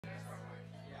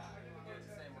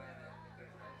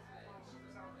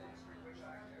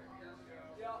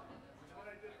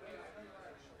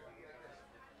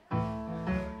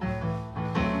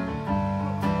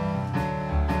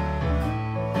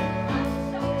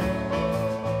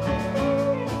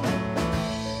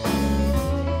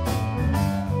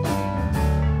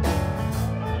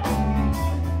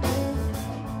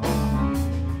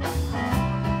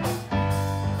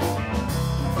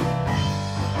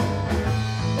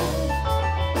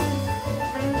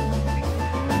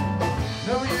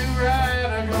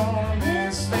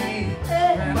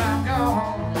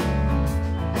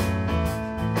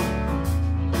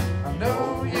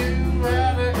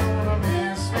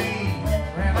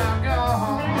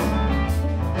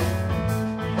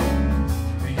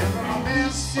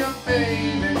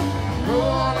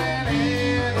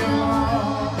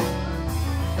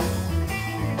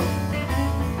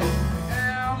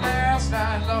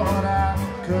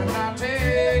could not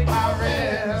take my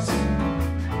rest.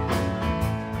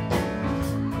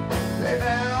 Lay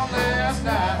down last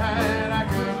night, I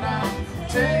could not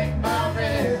take my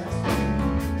rest.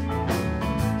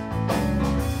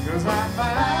 'Cause my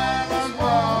mind was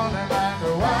wandering like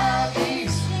the wild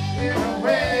geese in the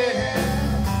west.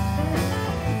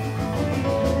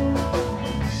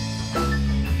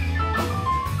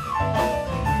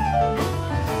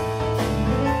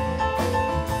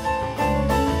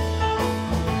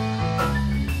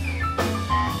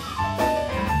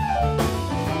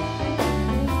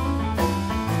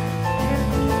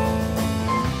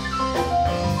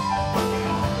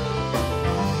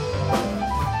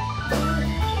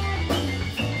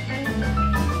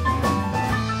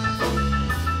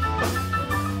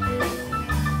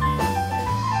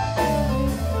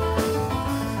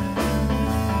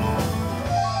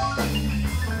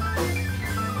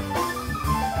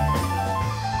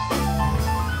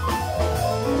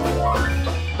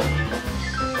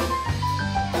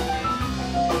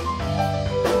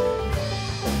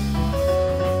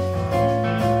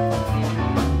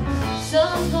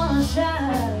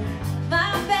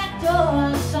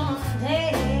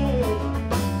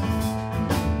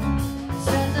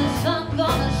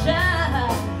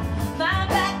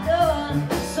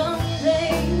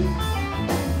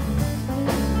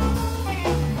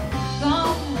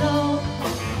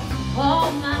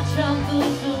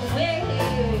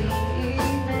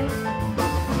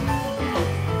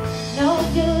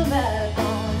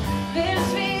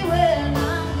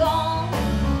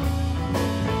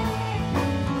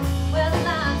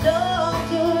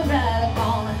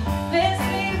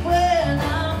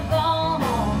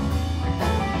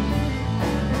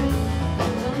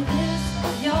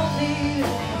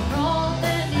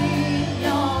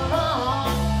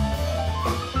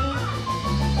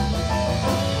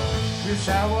 Wish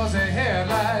I was a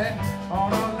headlight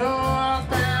on a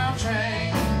northbound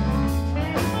train.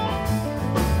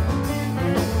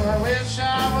 Ooh, I wish I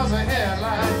was a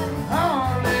headlight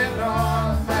on a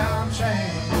northbound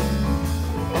train.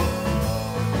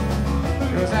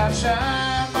 'Cause I'd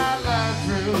shine my light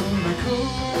through the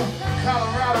cool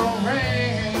Colorado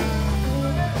rain.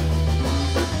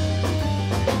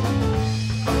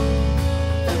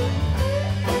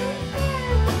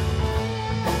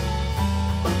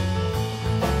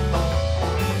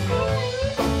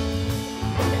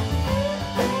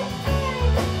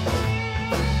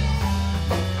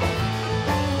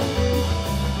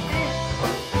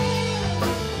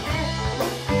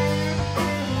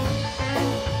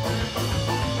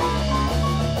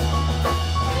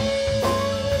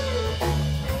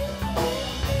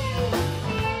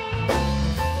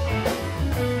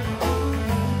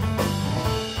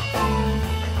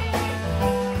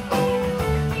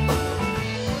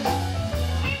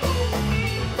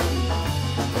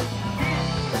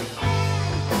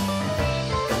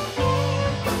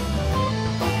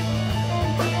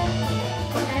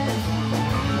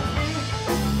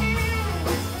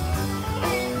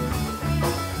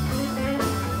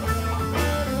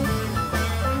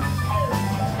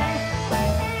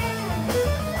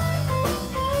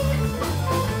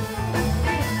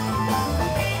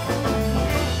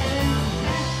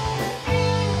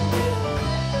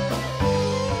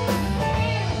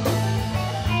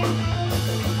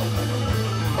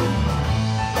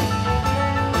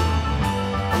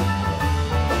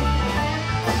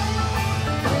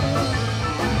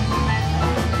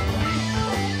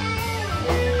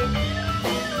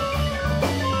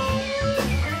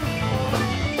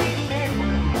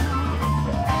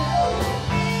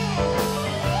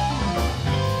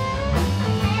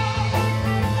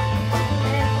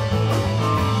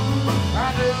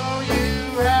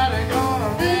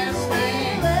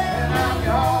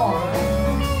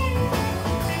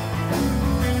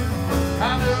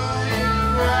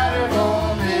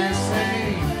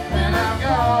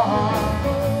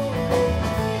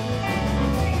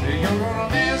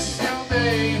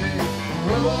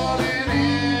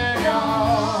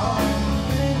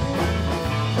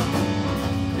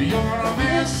 You're gonna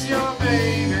miss your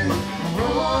baby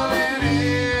rolling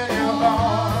in your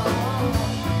arms.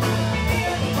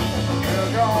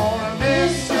 You're gonna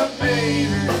miss your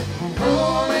baby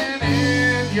rolling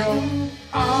in your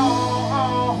arms.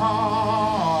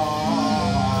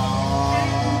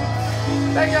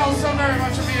 Thank y'all so very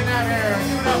much for being down here.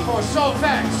 Give it up for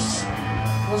SoulFax.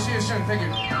 We'll see you soon. Thank you.